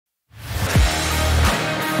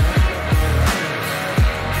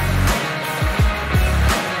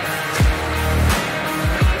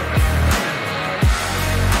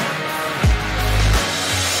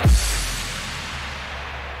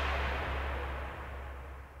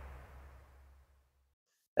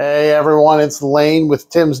Hey everyone, it's Lane with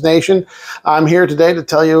Tim's Nation. I'm here today to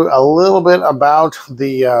tell you a little bit about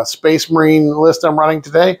the Space Marine list I'm running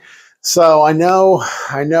today. So I know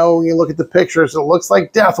when you look at the pictures, it looks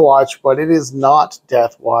like DeathWatch, but it is not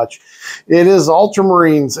DeathWatch. It is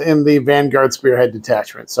Ultramarines in the Vanguard Spearhead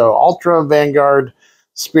detachment. So Ultra Vanguard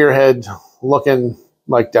Spearhead looking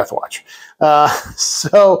like DeathWatch.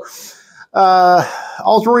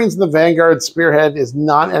 Ultramarines in the Vanguard Spearhead is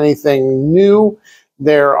not anything new.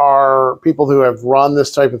 There are people who have run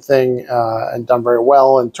this type of thing and done very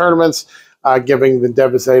well in tournaments, giving the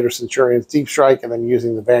Devastator Centurions Deep Strike and then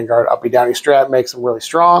using the Vanguard Uppy Downy strat makes them really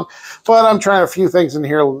strong. But I'm trying a few things in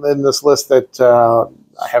here in this list that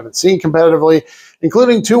I haven't seen competitively,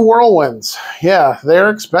 including 2 Whirlwinds. Yeah, they're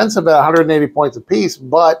expensive at 180 points apiece,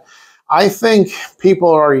 but I think people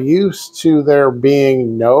are used to there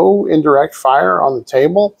being no indirect fire on the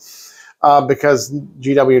table because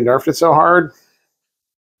GW nerfed it so hard.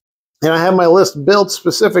 And I have my list built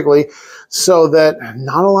specifically so that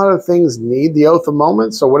not a lot of things need the Oath of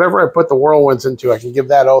Moment. So whatever I put the Whirlwinds into, I can give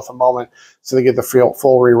that Oath of Moment so they get the full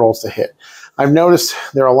rerolls to hit. I've noticed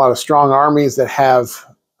there are a lot of strong armies that have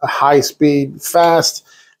a high speed, fast,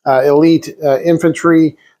 elite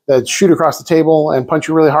infantry that shoot across the table and punch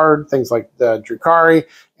you really hard. Things like the Drukhari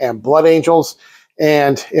and Blood Angels.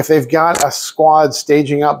 And if they've got a squad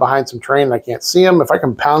staging up behind some terrain and I can't see them, if I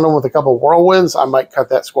can pound them with a couple of Whirlwinds, I might cut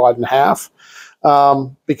that squad in half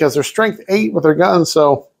because they're strength 8 with their guns.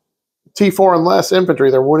 So T4 and less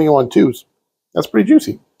infantry, they're winning on 2s. That's pretty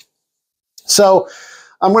juicy. So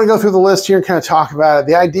I'm going to go through the list here and kind of talk about it.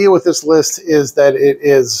 The idea with this list is that it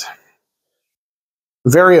is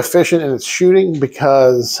very efficient in its shooting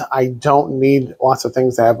because I don't need lots of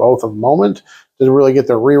things to have Oath of Moment to really get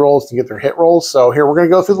their rerolls, to get their hit rolls. So here we're going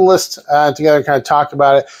to go through the list together and kind of talk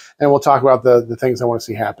about it, and we'll talk about the things I want to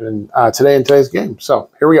see happen today in today's game. So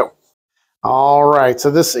here we go. All right, so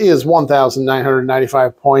this is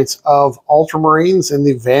 1,995 points of Ultramarines in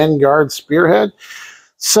the Vanguard Spearhead.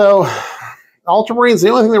 So Ultramarines, the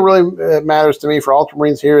only thing that really matters to me for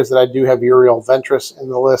Ultramarines here is that I do have Uriel Ventress in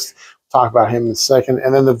the list. We'll talk about him in a second.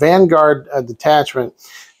 And then the Vanguard detachment,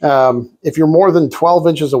 if you're more than 12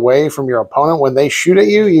 inches away from your opponent, when they shoot at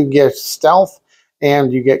you, you get stealth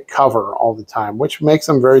and you get cover all the time, which makes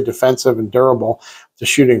them very defensive and durable to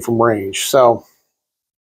shooting from range. So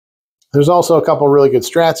there's also a couple of really good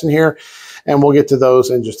strats in here, and we'll get to those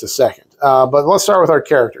in just a second. But let's start with our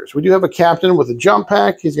characters. We do have a captain with a jump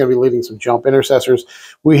pack. He's going to be leading some jump intercessors.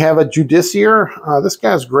 We have a Judiciar. This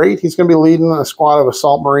guy's great. He's going to be leading a squad of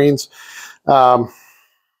Assault Marines,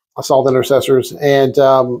 Assault Intercessors, and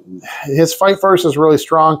his fight first is really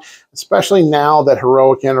strong, especially now that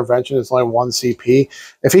Heroic Intervention is only 1 CP.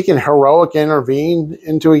 If he can Heroic Intervene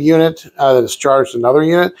into a unit that has charged another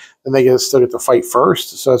unit, then they still get to fight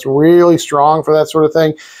first. So it's really strong for that sort of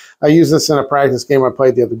thing. I used this in a practice game I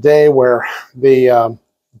played the other day where the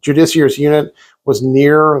Judiciar's unit was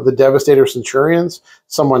near the Devastator Centurions.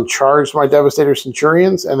 Someone charged my Devastator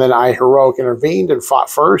Centurions, and then I Heroic Intervened and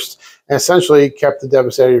fought first, and essentially kept the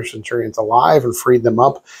Devastator Centurions alive and freed them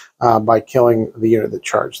up by killing the unit that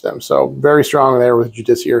charged them. So very strong there with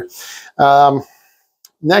Judiciar.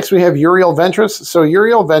 Next, we have Uriel Ventress. So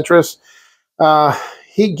Uriel Ventress,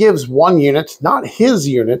 he gives 1 unit, not his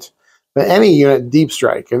unit, but any unit Deep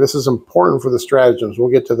Strike. And this is important for the stratagems. We'll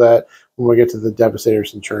get to that when we get to the Devastator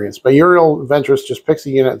Centurions. But Uriel Ventress just picks a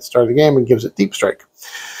unit at the start of the game and gives it Deep Strike.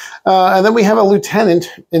 And then we have a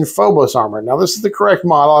lieutenant in Phobos armor. Now, this is the correct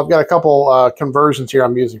model. I've got a couple conversions here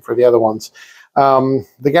I'm using for the other ones.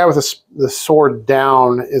 The guy with the sword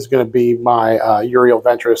down is going to be my Uriel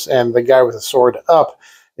Ventress, and the guy with the sword up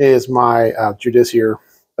is my Judiciar.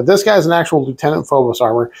 But this guy's an actual lieutenant Phobos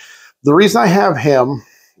armor. The reason I have him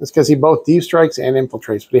is because he both deep strikes and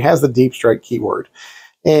infiltrates, but he has the deep strike keyword.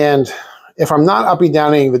 And if I'm not uppy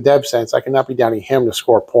downing the Dev Sense, I can uppy downing him to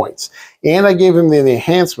score points. And I gave him the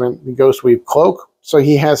enhancement, the Ghost Weave Cloak, so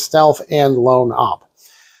he has stealth and lone op.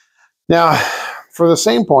 Now, for the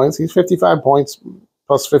same points, he's 55 points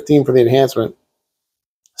plus 15 for the enhancement.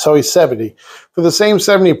 So he's 70. For the same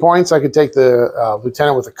 70 points, I could take the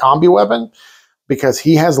lieutenant with a combi weapon, because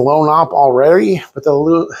he has lone op already, but the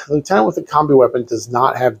lieutenant with the combi weapon does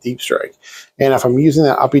not have deep strike. And if I'm using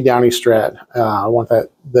that uppy downy strat, I want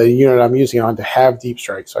the unit I'm using on to have deep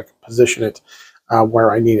strike so I can position it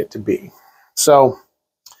where I need it to be. So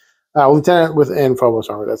lieutenant within Phobos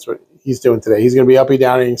armor, that's what he's doing today. He's going to be uppy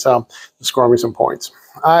downing some to score me some points.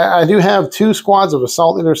 I do have 2 squads of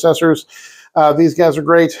Assault Intercessors. These guys are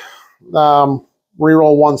great.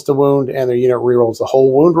 Reroll 1s to wound, and their unit rerolls the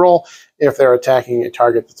whole wound roll if they're attacking a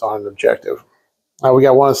target that's on an objective. We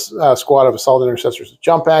got one squad of assault intercessors with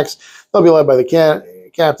jump packs. They'll be led by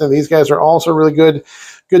the captain. These guys are also really good.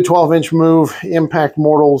 Good 12-inch move, impact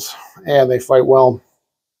mortals, and they fight well.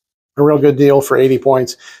 A real good deal for 80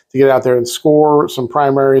 points to get out there and score some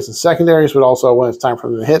primaries and secondaries, but also when it's time for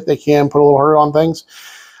them to hit, they can put a little hurt on things.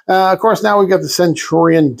 Of course, now we've got the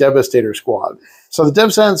Centurion Devastator Squad. So the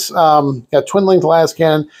DevSense got twin-linked las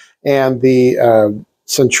cannon and the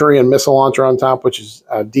Centurion missile launcher on top, which is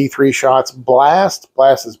D3 shots. Blast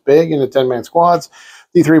is big into 10-man squads.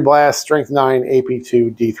 D3 blast, strength 9,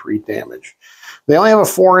 AP2, D3 damage. They only have a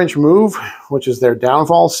 4-inch move, which is their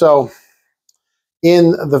downfall. So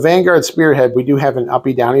in the Vanguard Spearhead, we do have an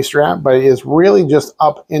uppy-downy strat, but it is really just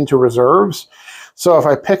up into reserves. So if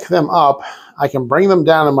I pick them up, I can bring them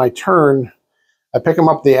down in my turn. I pick them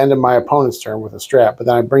up at the end of my opponent's turn with a strat, but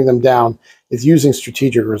then I bring them down. It's using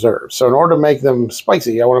strategic reserves. So in order to make them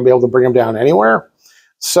spicy, I want to be able to bring them down anywhere.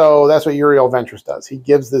 So that's what Uriel Ventress does. He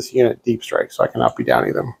gives this unit deep strike, so I can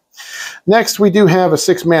uppy-downy them. Next, we do have a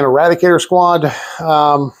 6-man Eradicator Squad.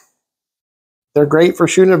 They're great for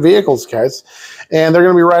shooting at vehicles, guys. And they're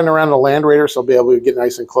going to be riding around a Land Raider, so I'll be able to get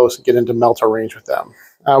nice and close and get into Melter range with them.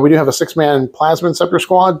 We do have a 6-man Plasma Scepter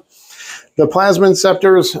Squad. The Plasma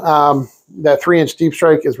Scepters, that 3-inch deep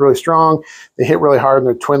strike is really strong. They hit really hard and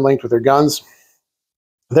they're twin-linked with their guns.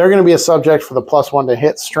 They're going to be a subject for the +1 to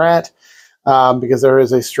hit strat because there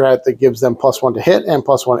is a strat that gives them +1 to hit and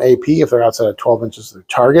 +1 AP if they're outside of 12 inches of their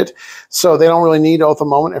target. So they don't really need Oath of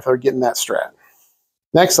Moment if they're getting that strat.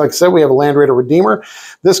 Next, like I said, we have a Land Raider Redeemer.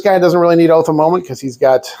 This guy doesn't really need Oath of Moment because he's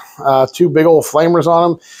got 2 big old flamers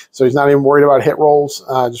on him, so he's not even worried about hit rolls,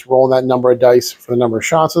 just rolling that number of dice for the number of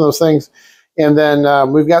shots in those things. And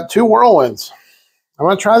then we've got 2 Whirlwinds. I'm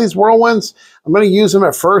going to try these Whirlwinds. I'm going to use them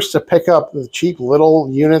at first to pick up the cheap little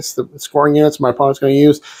units, the scoring units my opponent's going to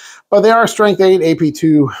use, but they are Strength 8, AP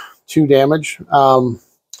 2 damage.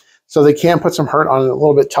 So they can put some hurt on a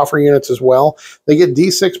little bit tougher units as well. They get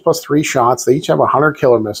D6 plus 3 shots. They each have a 100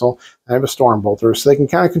 killer missile. I have a Storm Bolter, so they can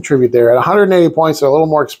kind of contribute there. At 180 points, they're a little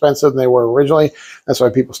more expensive than they were originally. That's why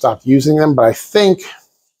people stopped using them. But I think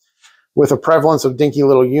with a prevalence of dinky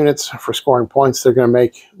little units for scoring points, they're going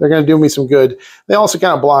to do me some good. They also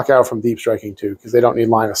kind of block out from deep striking too, because they don't need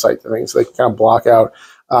line of sight to things. So they can kind of block out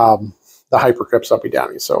the Hypercrypts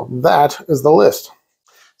uppy-downy. So that is the list.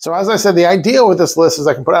 So as I said, the idea with this list is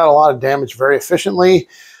I can put out a lot of damage very efficiently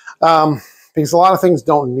because a lot of things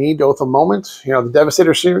don't need Oath of Moment. You know, the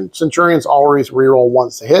Devastator Centurions always reroll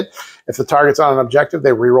once to hit. If the target's on an objective, they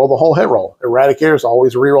reroll the whole hit roll. Eradicators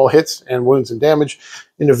always reroll hits and wounds and damage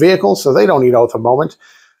into vehicles, so they don't need Oath of Moment.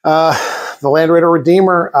 The Land Raider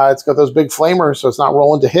Redeemer, it's got those big flamers, so it's not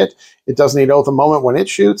rolling to hit. It doesn't need Oath of Moment when it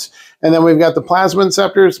shoots. And then we've got the Plasma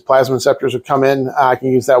Scepters. The Plasma Scepters would come in. I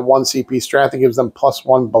can use that 1 CP strat that gives them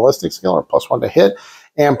 +1 ballistic skill or +1 to hit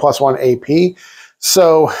and +1 AP.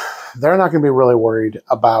 So they're not going to be really worried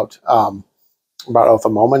about Oath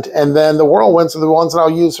of Moment. And then the Whirlwinds are the ones that I'll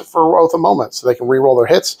use for Oath of Moment, so they can reroll their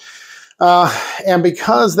hits. And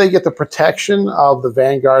because they get the protection of the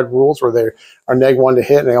Vanguard rules where they are -1 to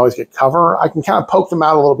hit and they always get cover, I can kind of poke them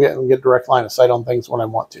out a little bit and get direct line of sight on things when I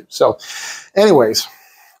want to. So anyways,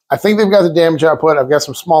 I think they've got the damage output. I've got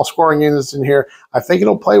some small scoring units in here. I think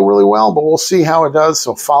it'll play really well, but we'll see how it does.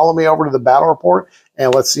 So follow me over to the battle report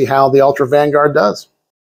and let's see how the Ultra Vanguard does.